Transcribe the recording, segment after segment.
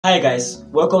Hi guys,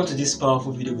 welcome to this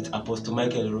powerful video with Apostle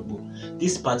Michael Orokpo.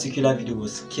 This particular video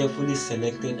was carefully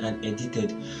selected and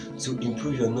edited to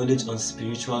improve your knowledge on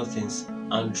spiritual things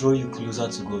and draw you closer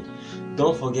to God.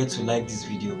 Don't forget to like this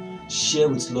video, share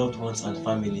with loved ones and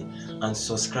family, and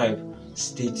subscribe.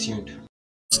 Stay tuned.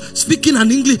 Speaking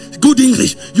an English, good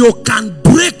English, you can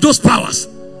break those powers.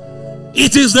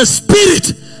 It is the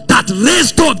spirit that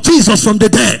raised up Jesus from the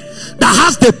dead that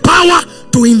has the power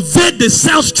to invade the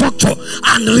cell structure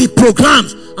and reprogram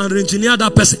and re-engineer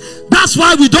that person. That's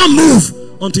why we don't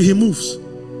move until he moves.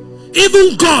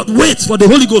 Even God waits for the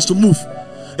Holy Ghost to move.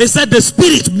 He said the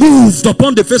spirit moved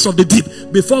upon the face of the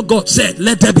deep before God said,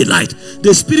 let there be light.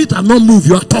 The spirit has not moved.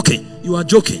 You are talking. You are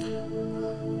joking.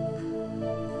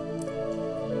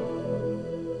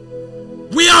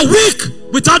 We are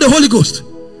weak without the Holy Ghost.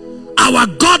 Our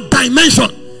God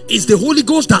dimension is the Holy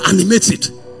Ghost that animates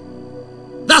it.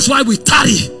 That's why we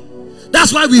tarry.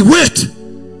 That's why we wait.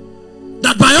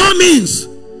 That by all means,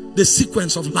 the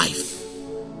sequence of life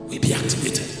will be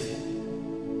activated.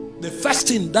 The first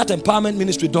thing that empowerment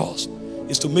ministry does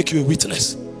is to make you a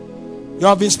witness. You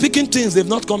have been speaking things, they've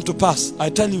not come to pass. I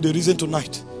tell you the reason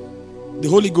tonight. The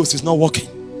Holy Ghost is not working.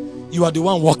 You are the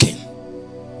one working.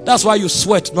 That's why you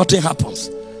sweat, nothing happens.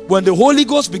 When the Holy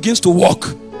Ghost begins to work,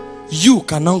 you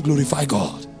can now glorify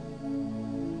God.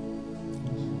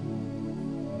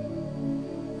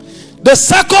 The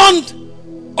second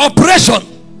operation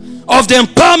of the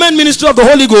empowerment ministry of the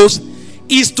Holy Ghost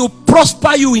is to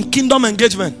prosper you in kingdom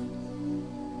engagement.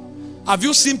 Have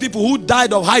you seen people who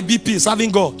died of high BP serving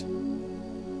God?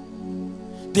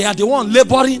 They are the ones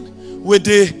laboring with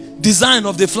the design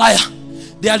of the flyer.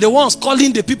 They are the ones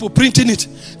calling the people printing it.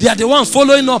 They are the ones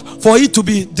following up for it to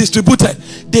be distributed.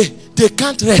 They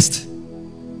can't rest.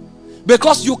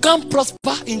 Because you can't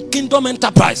prosper in kingdom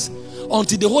enterprise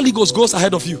until the Holy Ghost goes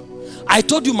ahead of you. I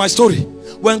told you my story.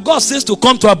 When God says to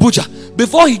come to Abuja,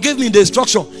 before he gave me the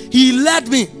instruction, he led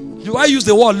me. Do I use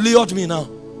the word lured me now?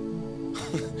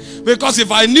 Because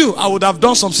if I knew, I would have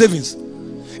done some savings.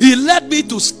 He led me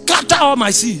to scatter all my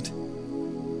seed.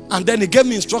 And then he gave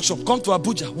me instruction. Come to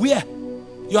Abuja. Where?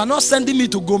 You are not sending me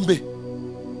to Gombe.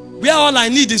 Where all I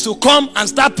need is to come and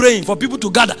start praying for people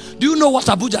to gather. Do you know what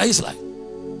Abuja is like?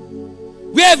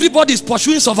 Where everybody is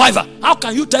pursuing survivor. How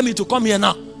can you tell me to come here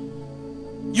now?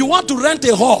 You want to rent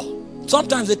a hall.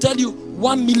 Sometimes they tell you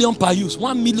 1 million per use,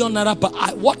 1 million naira per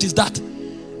eye. What is that?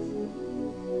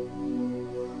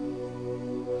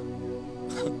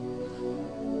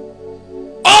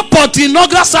 Up at the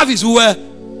inaugural service, we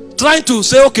were trying to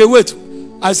say, okay, wait.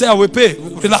 I say I will pay.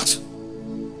 Relax.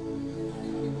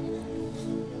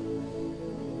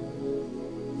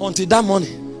 Until that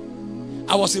morning,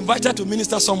 I was invited to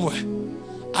minister somewhere.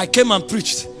 I came and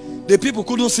preached. The people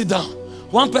couldn't sit down.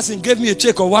 One person gave me a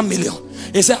check of 1 million.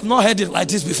 He said, I've not heard it like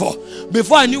this before.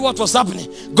 Before I knew what was happening,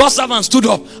 God's servant stood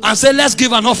up and said, let's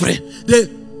give an offering.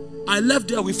 I left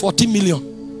there with 14 million.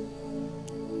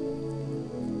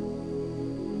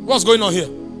 What's going on here?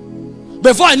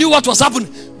 Before I knew what was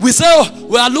happening, we said, oh,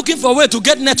 we are looking for a way to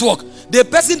get network. The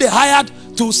person they hired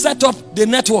to set up the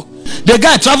network, the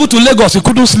guy traveled to Lagos, he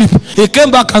couldn't sleep. He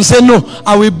came back and said, no,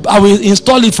 I will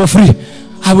install it for free.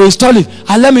 I will install it.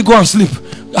 And let me go and sleep.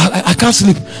 I can't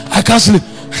sleep. I can't sleep.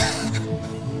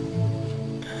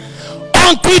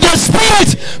 Until the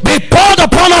Spirit be poured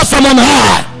upon us from on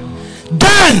high,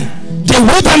 then the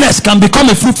wilderness can become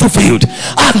a fruitful field,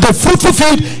 and the fruitful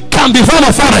field can become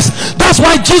a forest. That's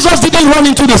why Jesus didn't run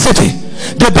into the city.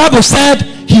 The Bible said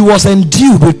he was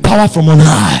endued with power from on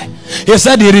high. He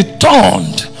said he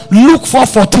returned. Luke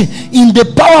 4:14. In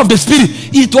the power of the Spirit.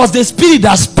 It was the Spirit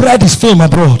that spread his fame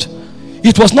abroad.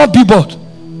 It was not billboard.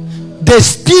 The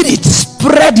Spirit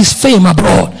spread his fame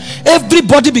abroad.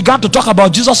 Everybody began to talk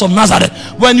about Jesus of Nazareth.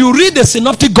 When you read the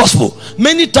synoptic gospel,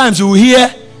 many times you will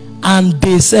hear, and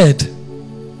they said,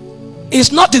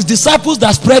 it's not his disciples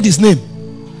that spread his name.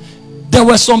 There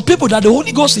were some people that the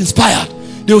Holy Ghost inspired.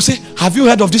 They will say, have you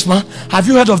heard of this man? Have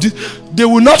you heard of this? They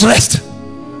will not rest.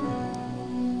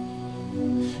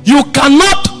 You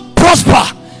cannot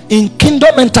prosper in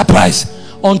kingdom enterprise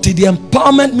until the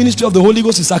empowerment ministry of the Holy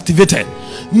Ghost is activated.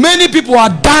 Many people are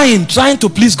dying trying to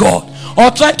please God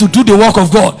or trying to do the work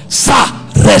of God. Sir,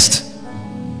 rest.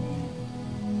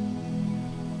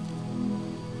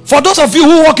 For those of you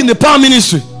who work in the power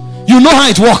ministry, you know how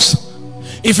it works.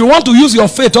 If you want to use your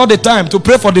faith all the time to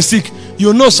pray for the sick,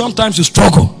 you know sometimes you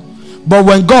struggle. But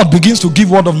when God begins to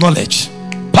give word of knowledge,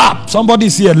 pap, somebody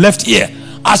is here, left ear.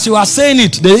 As you are saying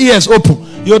it, the ear is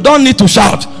open. You don't need to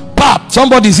shout. Pap,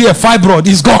 somebody is here, fibroid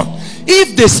is gone.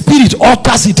 If the Spirit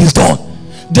alters it, is done.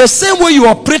 The same way you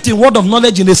operate in word of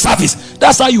knowledge in the service,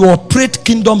 that's how you operate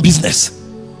kingdom business.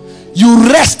 You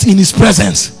rest in his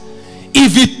presence.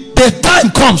 If the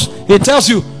time comes, he tells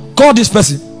you, call this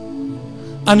person.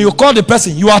 And you call the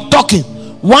person, you are talking.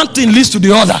 One thing leads to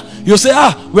the other. You say,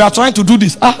 we are trying to do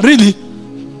this. Really?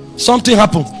 Something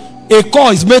happened. A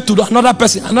call is made to another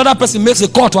person. Another person makes a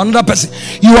call to another person.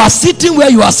 You are sitting where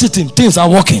you are sitting. Things are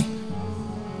working.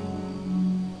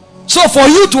 So for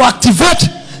you to activate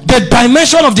the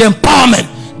dimension of the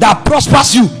empowerment that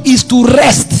prospers you is to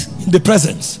rest in the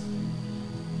presence.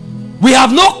 We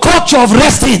have no culture of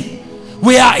resting.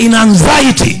 We are in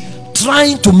anxiety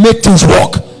trying to make things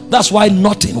work. That's why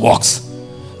nothing works.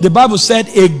 The Bible said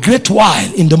a great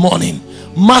while in the morning,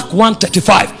 Mark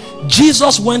 1:35,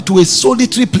 Jesus went to a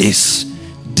solitary place.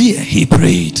 There he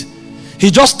prayed.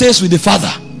 He just stays with the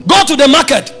Father. Go to the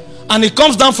market. And he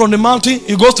comes down from the mountain.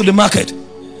 He goes to the market.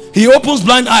 He opens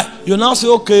blind eye. You now say,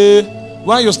 okay,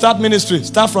 when you start ministry,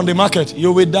 start from the market.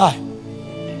 You will die.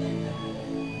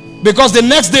 Because the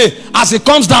next day, as he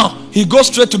comes down, he goes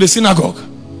straight to the synagogue.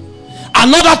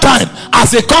 Another time,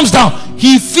 as he comes down,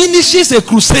 he finishes a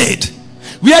crusade.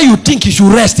 Where you think he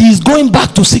should rest, he is going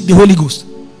back to seek the Holy Ghost.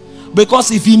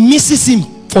 Because if he misses him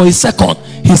for a second,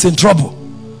 he's in trouble.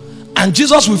 And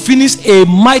Jesus will finish a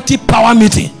mighty power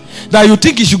meeting that you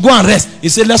think he should go and rest. He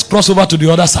said, let's cross over to the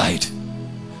other side.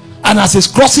 And as he's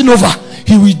crossing over,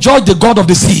 he will judge the God of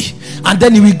the sea. And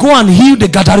then he will go and heal the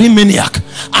Gadarene maniac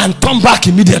and come back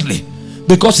immediately.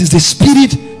 Because it's the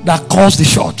spirit that calls the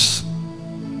shots.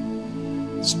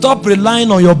 Stop relying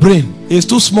on your brain. It's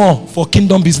too small for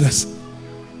kingdom business.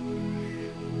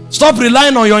 Stop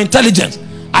relying on your intelligence.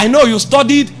 I know you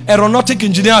studied aeronautic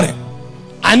engineering.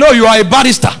 I know you are a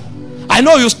barrister. I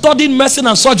know you studied medicine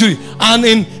and surgery. And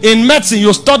in medicine,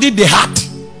 you studied the heart.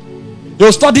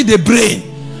 You studied the brain.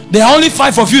 There are only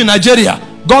 5 of you in Nigeria.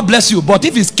 God bless you. But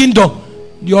if it's kingdom,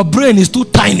 your brain is too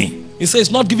tiny. He says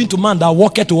it's not given to man that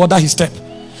walketh to order his step.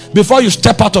 Before you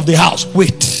step out of the house,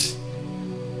 wait.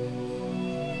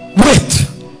 Wait.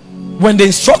 When the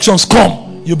instructions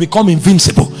come, you become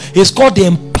invincible. It's called the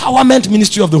empowerment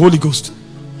ministry of the Holy Ghost.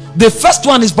 The first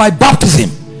one is by baptism.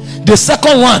 The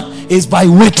second one is by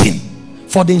waiting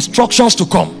for the instructions to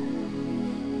come.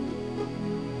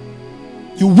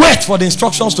 You wait for the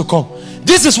instructions to come.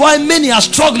 This is why many are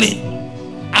struggling,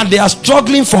 and they are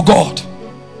struggling for God.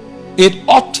 It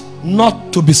ought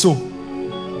not to be so.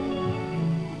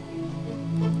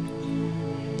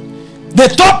 The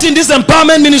third thing this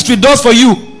empowerment ministry does for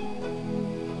you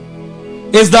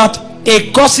is that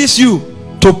it causes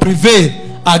you to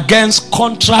prevail against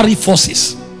contrary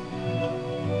forces.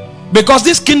 Because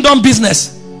this kingdom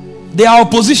business, they are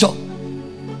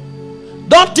opposition.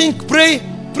 Don't think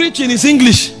preaching is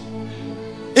English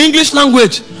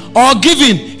language, or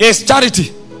giving is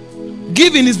charity.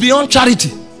 Giving is beyond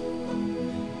charity.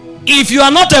 If you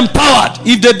are not empowered,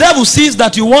 if the devil sees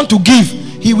that you want to give,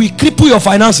 he will cripple your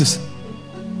finances.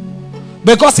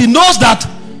 Because he knows that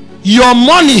your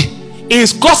money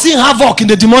is causing havoc in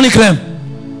the demonic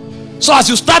realm. So as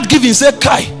you start giving, say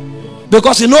kai.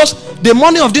 Because he knows the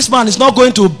money of this man is not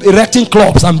going to erecting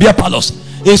clubs and beer parlors.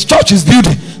 His church is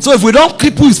building. So if we don't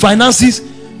cripple his finances,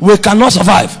 we cannot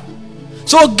survive.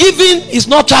 So giving is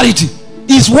not charity,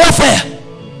 it's warfare.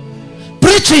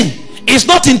 Preaching is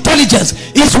not intelligence,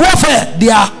 it's warfare. They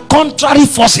are contrary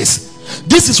forces.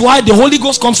 This is why the Holy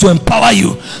Ghost comes to empower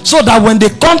you, so that when the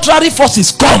contrary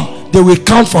forces come, they will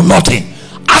count for nothing.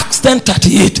 Acts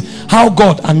 10:38, how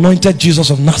God anointed Jesus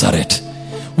of Nazareth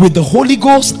with the Holy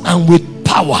Ghost and with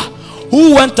power,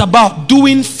 who went about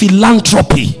doing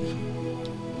philanthropy,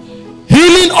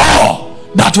 healing all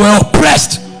that were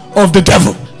oppressed of the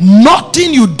devil.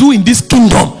 Nothing you do in this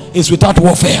kingdom is without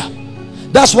warfare.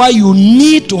 That's why you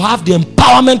need to have the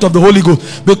empowerment of the Holy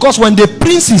Ghost, because when the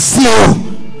princes see you,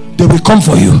 they will come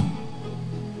for you.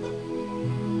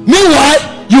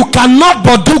 Meanwhile, you cannot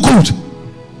but do good.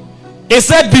 It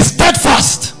said, be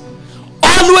steadfast,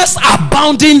 always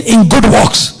abounding in good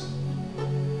works.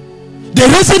 The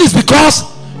reason is because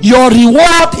your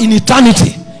reward in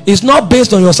eternity is not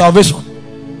based on your salvation.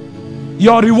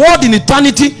 Your reward in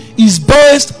eternity is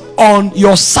based on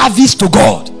your service to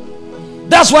God.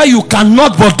 That's why you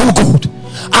cannot but do good.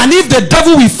 And if the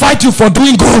devil will fight you for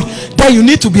doing good, then you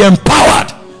need to be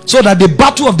empowered, so that the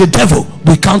battle of the devil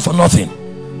will count for nothing.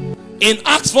 In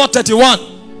Acts 4:31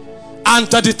 and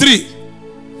 33,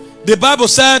 the Bible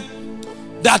said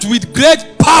that with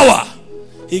great power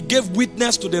he gave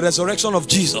witness to the resurrection of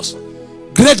Jesus.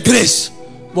 Great grace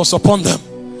was upon them.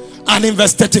 And in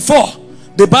verse 34,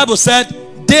 the Bible said,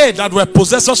 they that were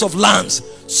possessors of lands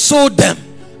sold them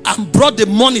and brought the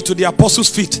money to the apostles'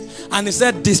 feet. And he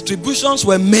said, distributions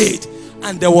were made,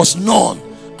 and there was none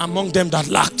among them that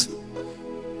lacked.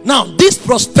 Now, this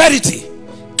prosperity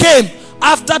came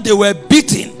after they were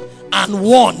beaten and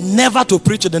warned never to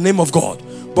preach in the name of God.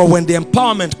 But when the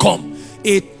empowerment come,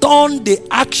 it turned the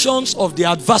actions of the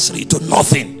adversary to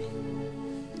nothing.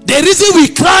 The reason we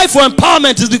cry for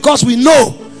empowerment is because we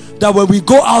know that when we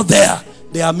go out there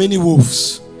are many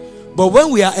wolves. But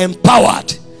when we are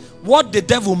empowered, what the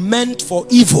devil meant for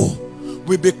evil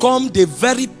will become the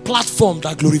very platform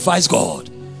that glorifies God.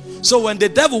 So when the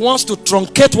devil wants to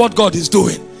truncate what God is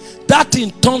doing, that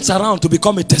thing turns around to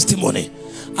become a testimony.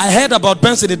 I heard about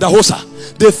Benson in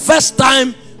Dahosa. The first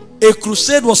time a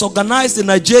crusade was organized in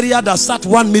Nigeria that sat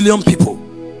 1 million people,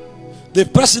 the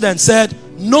president said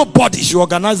nobody should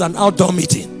organize an outdoor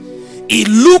meeting. It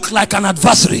looked like an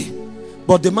adversary,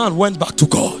 but the man went back to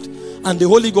God, and the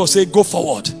Holy Ghost said go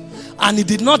forward. And he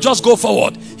did not just go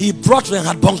forward, he brought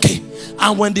Reinhard Bonnke.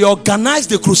 And when they organized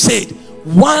the crusade,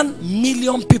 1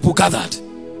 million people gathered,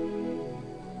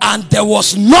 and there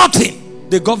was nothing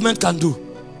the government can do,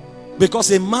 because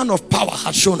a man of power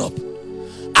had shown up.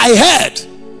 I heard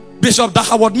Bishop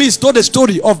Dahawad Mills told the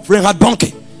story of Reinhard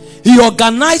Bonnke. He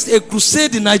organized a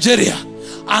crusade in Nigeria,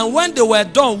 and when they were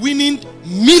done winning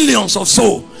millions of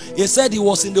souls, he said he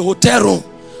was in the hotel room.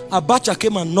 Abacha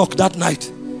came and knocked that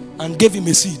night and gave him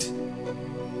a seed.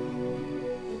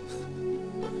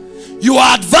 You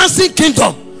are advancing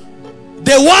kingdom.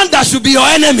 The one that should be your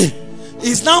enemy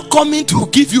is now coming to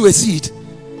give you a seed.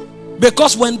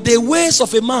 Because when the ways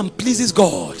of a man pleases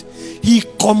God, he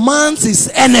commands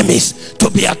his enemies to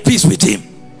be at peace with him.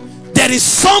 There is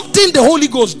something the Holy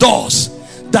Ghost does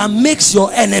that makes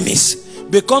your enemies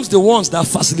becomes the ones that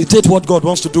facilitate what God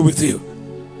wants to do with you.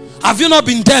 Have you not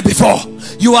been there before?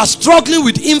 You are struggling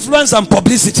with influence and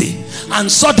publicity,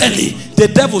 and suddenly the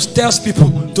devil tells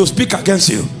people to speak against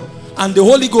you, and the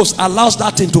Holy Ghost allows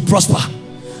that thing to prosper.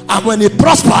 And when it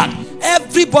prospered,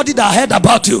 everybody that heard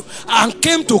about you and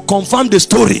came to confirm the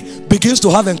story begins to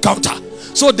have encounter.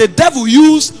 So the devil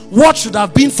used what should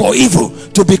have been for evil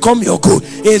to become your good.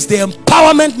 It's the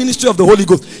empowerment ministry of the Holy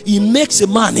Ghost. He makes a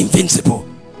man invincible.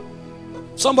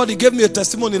 Somebody gave me a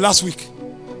testimony last week.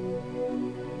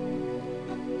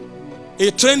 A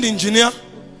trained engineer,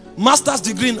 master's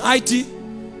degree in IT,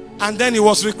 and then he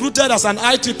was recruited as an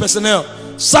IT personnel,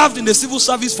 served in the civil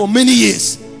service for many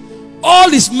years.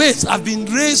 All his mates have been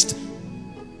raised.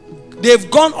 They've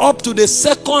gone up to the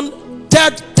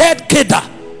third cadre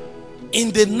in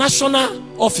the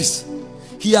national office.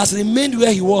 He has remained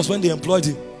where he was when they employed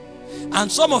him.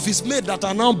 And some of his mates that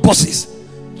are now bosses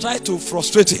tried to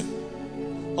frustrate him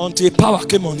until power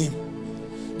came on him.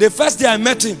 The first day I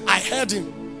met him, I heard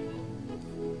him.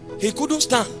 He couldn't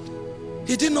stand.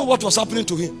 He didn't know what was happening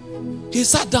to him. He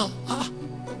sat down.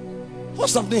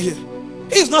 What's happening here?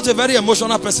 He's not a very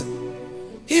emotional person.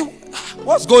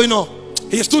 What's going on?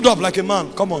 He stood up like a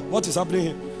man. Come on, what is happening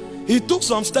here? He took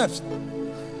some steps.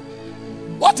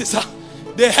 What is that?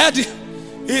 They heard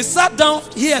him. He sat down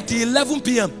here till 11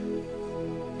 p.m.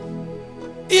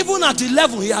 Even at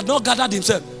 11, he had not gathered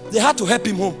himself. They had to help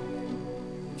him home.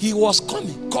 He was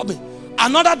coming.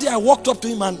 Another day I walked up to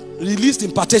him and released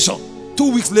impartation.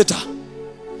 2 weeks later,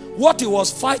 what he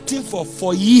was fighting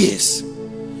for years,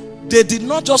 they did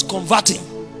not just convert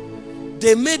him.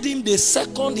 They made him the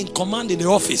second in command in the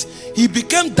office. He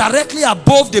became directly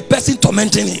above the person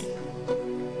tormenting him.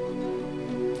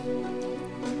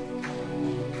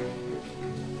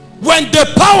 When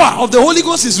the power of the Holy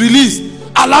Ghost is released,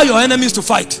 allow your enemies to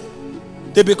fight.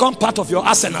 They become part of your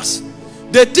arsenals.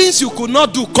 The things you could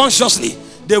not do consciously,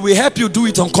 they will help you do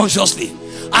it unconsciously.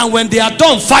 And when they are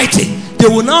done fighting, they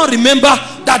will now remember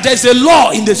that there is a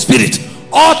law in the spirit.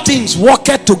 All things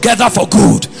worketh together for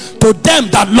good to them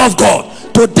that love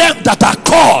God, to them that are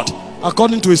called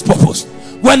according to his purpose.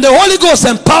 When the Holy Ghost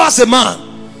empowers a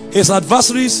man, his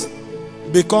adversaries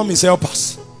become his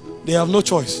helpers. They have no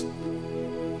choice.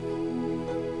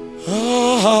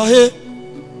 Hey.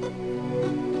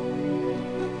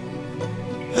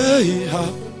 Hey,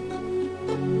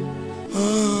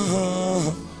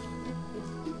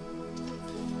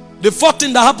 the fourth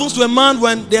thing that happens to a man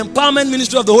when the empowerment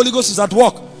ministry of the Holy Ghost is at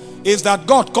work is that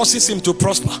God causes him to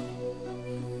prosper.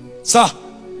 Sir,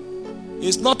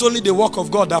 it's not only the work of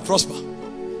God that prospers.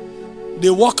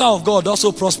 The worker of God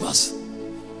also prospers.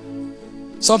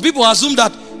 Some people assume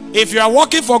that if you are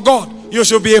working for God, you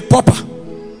should be a pauper.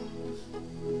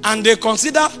 And they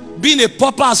consider being a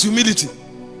pauper as humility.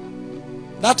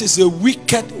 That is a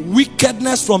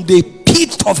wickedness from the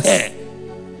pit of hell.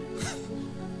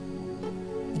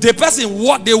 The person,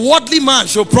 the worldly man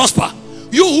should prosper.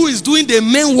 You who is doing the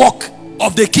main work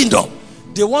of the kingdom,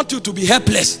 they want you to be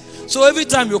helpless. So every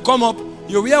time you come up,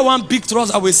 you wear one big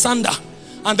trouser with sandal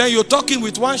and then you're talking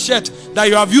with one shirt that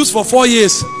you have used for 4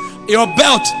 years. Your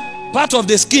belt, part of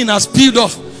the skin has peeled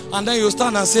off, and then you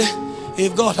stand and say,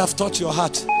 if God have touched your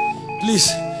heart, please,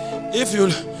 if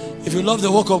you love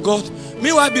the work of God.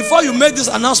 Meanwhile, before you make this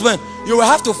announcement, you will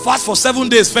have to fast for 7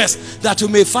 days first, that you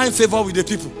may find favor with the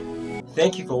people.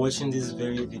 Thank you for watching this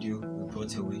very video we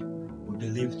brought your way. We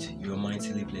believed you are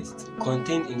mightily blessed.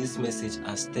 Contained in this message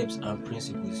are steps and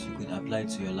principles you could apply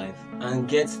to your life and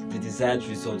get the desired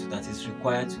result that is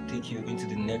required to take you into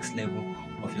the next level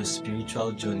of your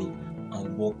spiritual journey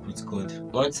and walk with God.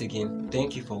 Once again,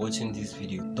 thank you for watching this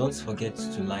video. Don't forget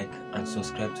to like and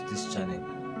subscribe to this channel,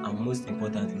 and most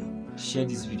importantly, share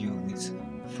this video with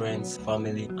friends,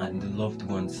 family, and the loved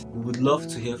ones. We would love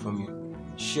to hear from you.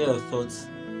 Share your thoughts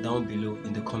down below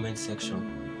in the comment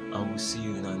section, and we'll see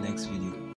you in our next video.